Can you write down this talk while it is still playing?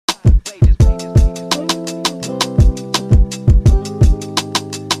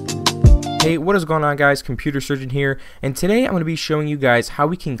Hey, what is going on, guys? Computer Surgeon here, and today I'm going to be showing you guys how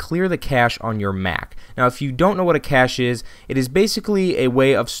we can clear the cache on your Mac. Now, if you don't know what a cache is, it is basically a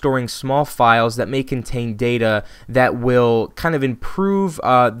way of storing small files that may contain data that will kind of improve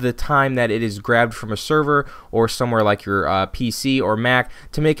the time that it is grabbed from a server or somewhere like your PC or Mac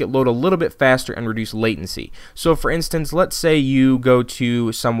to make it load a little bit faster and reduce latency. So, for instance, let's say you go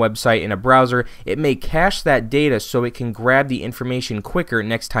to some website in a browser, it may cache that data so it can grab the information quicker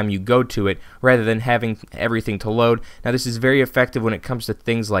next time you go to it, rather than having everything to load. Now, this is very effective when it comes to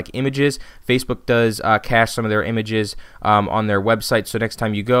things like images. Facebook does cache some of their images on their website, so next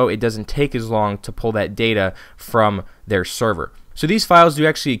time you go, it doesn't take as long to pull that data from their server. So these files do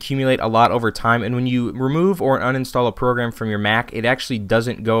actually accumulate a lot over time, and when you remove or uninstall a program from your Mac, it actually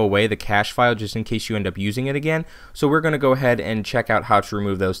doesn't go away, the cache file, just in case you end up using it again. So we're going to go ahead and check out how to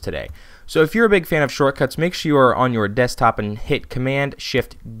remove those today. So if you're a big fan of shortcuts, make sure you are on your desktop and hit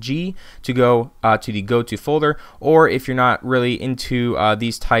Command-Shift-G to go to the Go To folder, or if you're not really into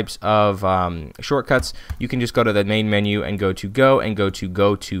these types of shortcuts, you can just go to the main menu and go to Go and go to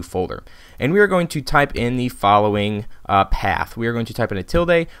Go To folder. And we are going to type in the following path. We are going to type in a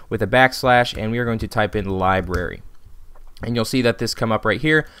tilde with a backslash, and we are going to type in library. And you'll see that this come up right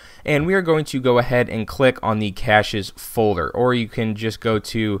here, and we are going to go ahead and click on the caches folder, or you can just go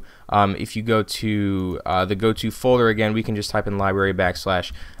to if you go to the Go To folder again, we can just type in library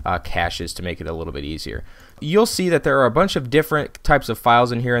backslash caches to make it a little bit easier. You'll see that there are a bunch of different types of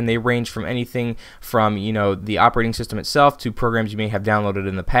files in here, and they range from anything from, you know, the operating system itself to programs you may have downloaded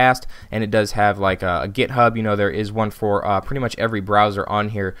in the past, and it does have like a GitHub. You know, there is one for pretty much every browser on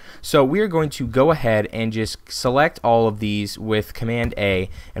here. So we are going to go ahead and just select all of these with Command A,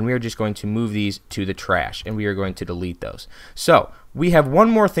 and we are just going to move these to the trash, and we are going to delete those. So we have one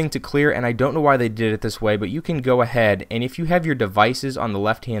more thing to clear, and I don't know why they did it this way, but you can go ahead, and if you have your devices on the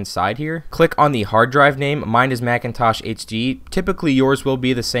left hand side here, click on the hard drive name. Mine is Macintosh HD. Typically yours will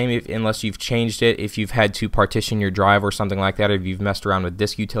be the same unless you've changed it, if you've had to partition your drive or something like that, or if you've messed around with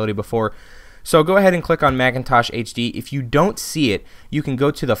disk utility before. So go ahead and click on Macintosh HD. If you don't see it, you can go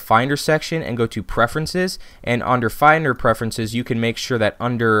to the Finder section and go to Preferences, and under Finder Preferences you can make sure that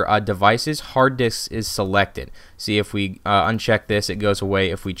under Devices, Hard Disks is selected. See, if we uncheck this, it goes away.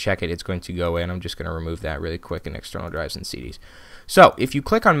 If we check it, it's going to go away, and I'm just going to remove that really quick in external drives and CDs. So if you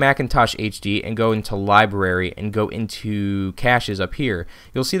click on Macintosh HD and go into Library and go into Caches up here,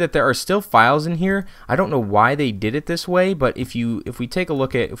 you'll see that there are still files in here. I don't know why they did it this way, but if we take a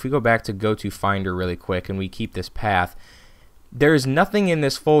look at, if we go back to Go To Finder really quick and we keep this path, there is nothing in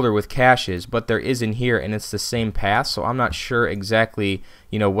this folder with caches, but there is in here, and it's the same path, so I'm not sure exactly,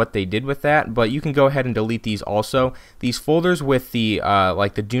 you know, what they did with that, but you can go ahead and delete these also. These folders with the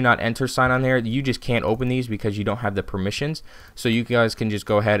like the do not enter sign on there, you just can't open these because you don't have the permissions, so you guys can just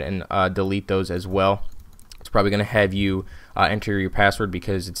go ahead and delete those as well. It's probably going to have you enter your password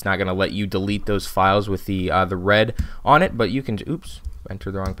because it's not going to let you delete those files with the red on it, but you can, oops,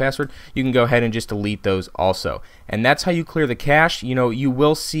 enter the wrong password, you can go ahead and just delete those also. And that's how you clear the cache. You know, you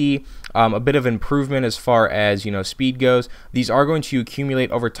will see a bit of improvement as far as, you know, speed goes. These are going to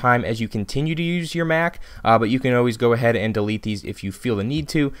accumulate over time as you continue to use your Mac, but you can always go ahead and delete these if you feel the need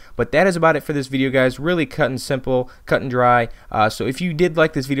to. But that is about it for this video, guys. Really cut and simple, cut and dry. So if you did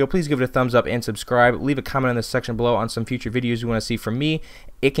like this video, please give it a thumbs up and subscribe. Leave a comment in the section below on some future videos you want to see from me.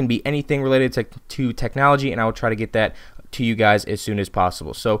 It can be anything related to technology, and I will try to get that to you guys as soon as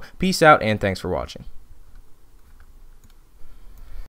possible. So peace out, and thanks for watching.